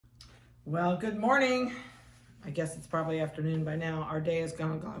Well, good morning. I guess it's probably afternoon by now. Our day is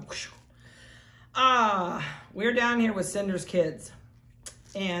gone. We're down here with Cinders kids.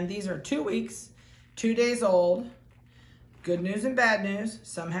 And these are 2 weeks, 2 days old. Good news and bad news.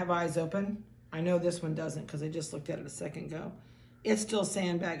 Some have eyes open. I know this one doesn't because I just looked at it a second ago. It's still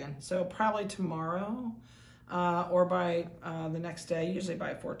sandbagging. So probably tomorrow or by the next day, usually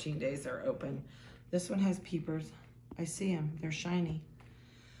by 14 days they're open. This one has peepers. I see them. They're shiny.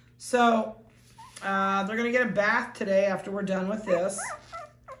 So they're going to get a bath today after we're done with this.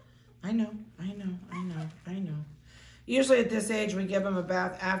 I know. Usually at this age, we give them a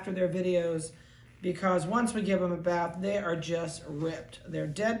bath after their videos because once we give them a bath, they are just ripped. They're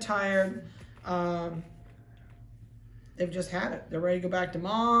dead tired. They've just had it. They're ready to go back to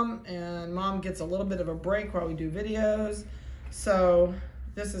mom, and mom gets a little bit of a break while we do videos. So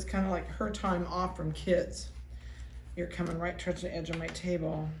this is kind of like her time off from kids. You're coming right towards the edge of my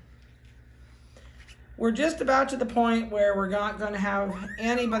table. We're just about to the point where we're not going to have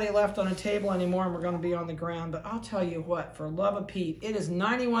anybody left on a table anymore, and we're going to be on the ground. But I'll tell you what, for love of Pete, it is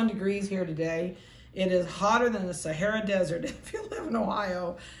 91 degrees here today. It is hotter than the Sahara Desert if you live in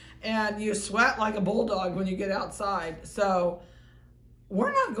Ohio, and you sweat like a bulldog when you get outside. So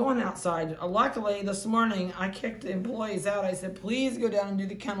we're not going outside. Luckily, this morning, I kicked the employees out. I said, please go down and do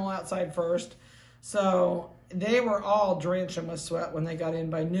the kennel outside first. So they were all drenching with sweat when they got in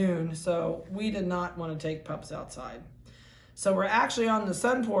by noon, so we did not want to take pups outside. So we're actually on the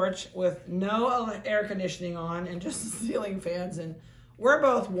sun porch with no air conditioning on and just ceiling fans, and we're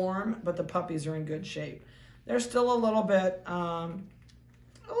both warm, but the puppies are in good shape. They're still a little bit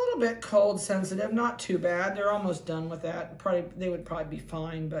cold sensitive, not too bad. They're almost done with that. They would probably be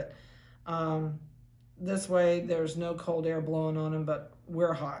fine, but this way there's no cold air blowing on them, but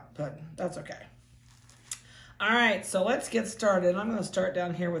we're hot, but that's okay. All right, so let's get started. I'm going to start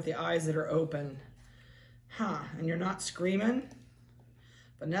down here with the eyes that are open. And you're not screaming?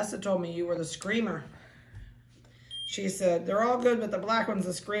 Vanessa told me you were the screamer. She said, they're all good, but the black one's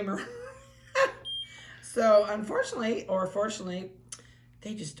the screamer. So unfortunately, or fortunately,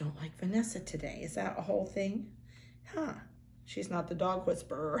 they just don't like Vanessa today. Is that a whole thing? She's not the dog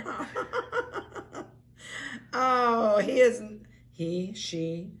whisperer. Oh, he isn't. He,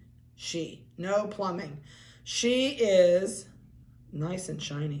 she. No plumbing. She is nice and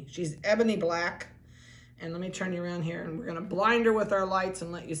shiny. She's ebony black. And let me turn you around here, and we're going to blind her with our lights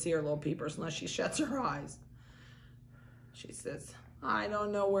and let you see her little peepers unless she shuts her eyes. She says, I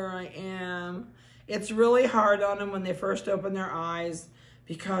don't know where I am. It's really hard on them when they first open their eyes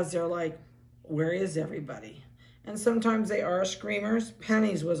because they're like, where is everybody? And sometimes they are screamers.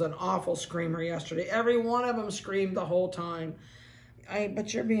 Penny's was an awful screamer yesterday. Every one of them screamed the whole time.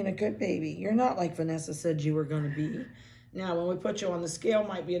 But you're being a good baby. You're not like Vanessa said you were going to be. Now, when we put you on the scale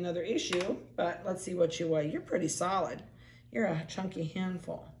might be another issue, but let's see what you weigh. You're pretty solid. You're a chunky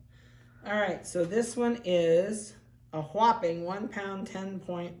handful. All right, so this one is a whopping 1 pound,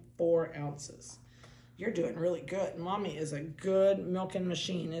 10.4 ounces. You're doing really good. Mommy is a good milking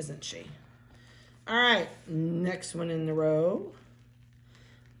machine, isn't she? All right, next one in the row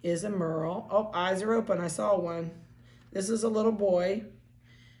is a Merle. Oh, eyes are open. I saw one. This is a little boy,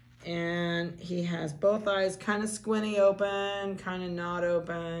 and he has both eyes kind of squinty open, kind of not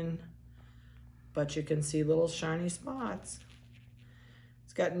open, but you can see little shiny spots.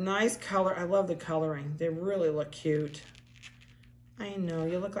 It's got nice color. I love the coloring. They really look cute. I know,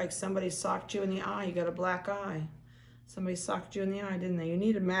 you look like somebody socked you in the eye. You got a black eye. Somebody socked you in the eye, didn't they? You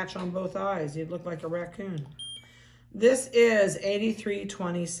need a match on both eyes. You'd look like a raccoon. This is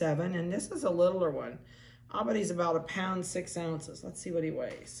 83.27, and this is a littler one. I'll bet he's about 1 pound, 6 ounces. Let's see what he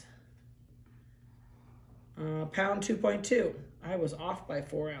weighs. Pound 2.2. I was off by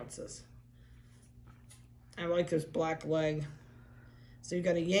 4 ounces. I like this black leg. So you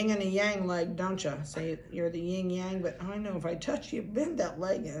got a yin and a yang leg, don't you? So you're the yin yang, but I know if I touch you, bend that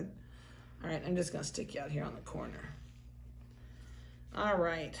leg in. All right, I'm just gonna stick you out here on the corner. All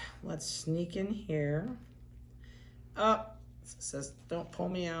right, let's sneak in here. Up. It says, don't pull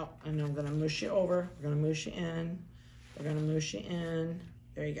me out. And I'm going to mush you over. We're going to mush you in. We're going to mush you in.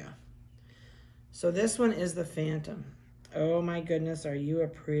 There you go. So this one is the Phantom. Oh my goodness, are you a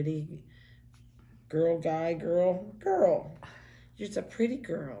pretty girl, guy, girl? Girl. You're just a pretty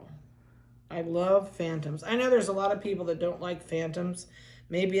girl. I love Phantoms. I know there's a lot of people that don't like Phantoms.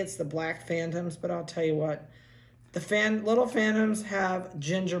 Maybe it's the black Phantoms, but I'll tell you what. The little Phantoms have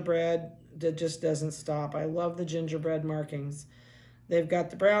gingerbread that just doesn't stop. I love the gingerbread markings. They've got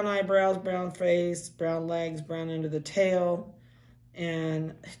the brown eyebrows, brown face, brown legs, brown under the tail,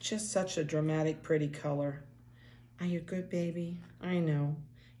 and it's just such a dramatic, pretty color. Are you a good baby? I know.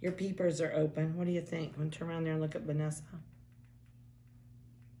 Your peepers are open. What do you think? Want to turn around there and look at Vanessa?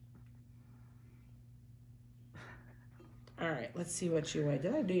 All right, let's see what you weigh.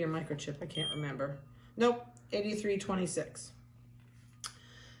 Did I do your microchip? I can't remember. Nope, 83.26.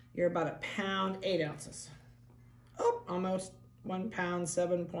 You're about 1 pound, 8 ounces. Oh, almost 1 pound,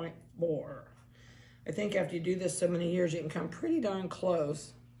 7.4. I think after you do this so many years, you can come pretty darn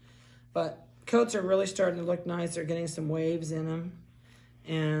close. But coats are really starting to look nice. They're getting some waves in them.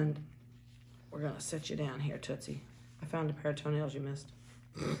 And we're going to set you down here, Tootsie. I found a pair of toenails you missed.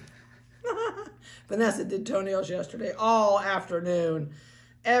 Vanessa did toenails yesterday all afternoon.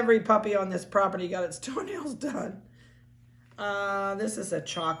 Every puppy on this property got its toenails done. This is a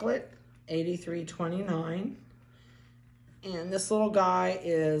chocolate, 83.29. And this little guy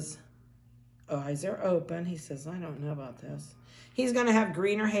is, eyes are open. He says, I don't know about this. He's going to have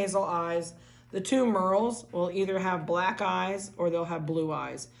green or hazel eyes. The two Merles will either have black eyes or they'll have blue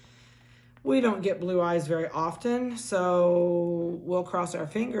eyes. We don't get blue eyes very often, so we'll cross our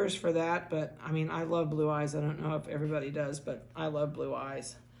fingers for that. But, I mean, I love blue eyes. I don't know if everybody does, but I love blue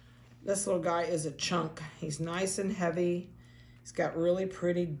eyes. This little guy is a chunk. He's nice and heavy. He's got really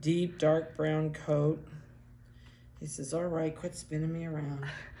pretty, deep, dark brown coat. He says, all right, quit spinning me around.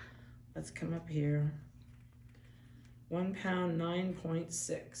 Let's come up here. 1 pound,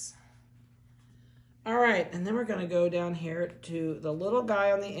 9.6. All right, and then we're gonna go down here to the little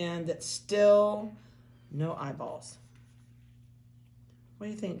guy on the end that's still no eyeballs. What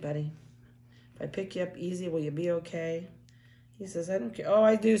do you think, buddy? If I pick you up easy, will you be okay? He says, I don't care. Oh,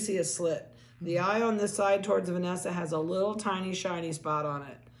 I do see a slit. The eye on this side towards Vanessa has a little tiny shiny spot on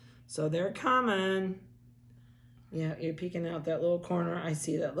it. So they're coming. Yeah, you're peeking out that little corner. I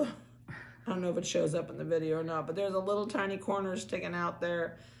see that little, I don't know if it shows up in the video or not, but there's a little tiny corner sticking out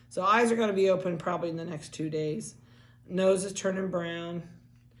there. So eyes are going to be open probably in the next 2 days. Nose is turning brown.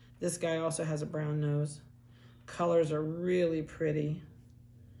 This guy also has a brown nose. Colors are really pretty.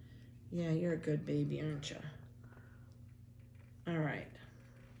 Yeah, you're a good baby, aren't you? All right.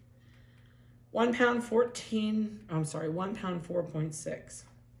 1 pound 14, I'm sorry, 1 pound 4.6.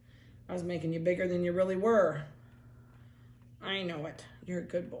 I was making you bigger than you really were. I know it. You're a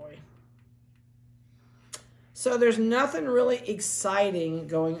good boy. So there's nothing really exciting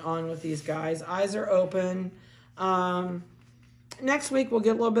going on with these guys. Eyes are open. Next week we'll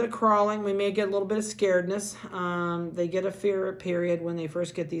get a little bit of crawling. We may get a little bit of scaredness. They get a fear period when they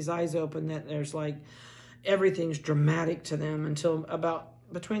first get these eyes open that there's like everything's dramatic to them until about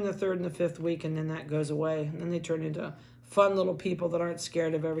between the 3rd and the 5th week, and then that goes away. And then they turn into fun little people that aren't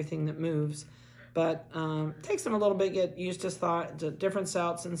scared of everything that moves. But it takes them a little bit to get used to different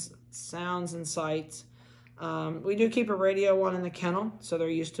sounds and sights. We do keep a radio on in the kennel, so they're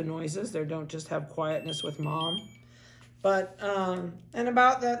used to noises. They don't just have quietness with mom. But in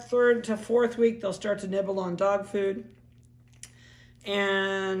about that 3rd to 4th week, they'll start to nibble on dog food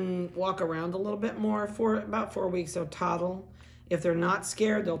and walk around a little bit more. For about 4 weeks, they'll toddle. If they're not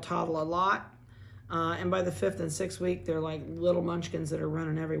scared, they'll toddle a lot. And by the 5th and 6th week, they're like little munchkins that are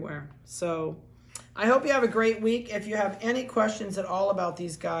running everywhere. So I hope you have a great week. If you have any questions at all about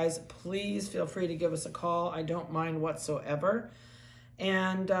these guys, please feel free to give us a call. I don't mind whatsoever.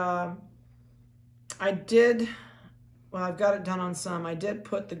 And I've got it done on some. I did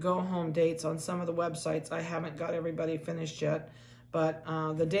put the go-home dates on some of the websites. I haven't got everybody finished yet. But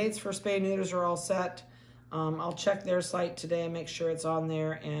the dates for spay neuters are all set. I'll check their site today and make sure it's on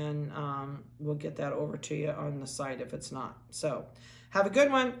there, and we'll get that over to you on the site if it's not. So have a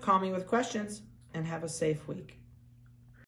good one. Call me with questions, and have a safe week.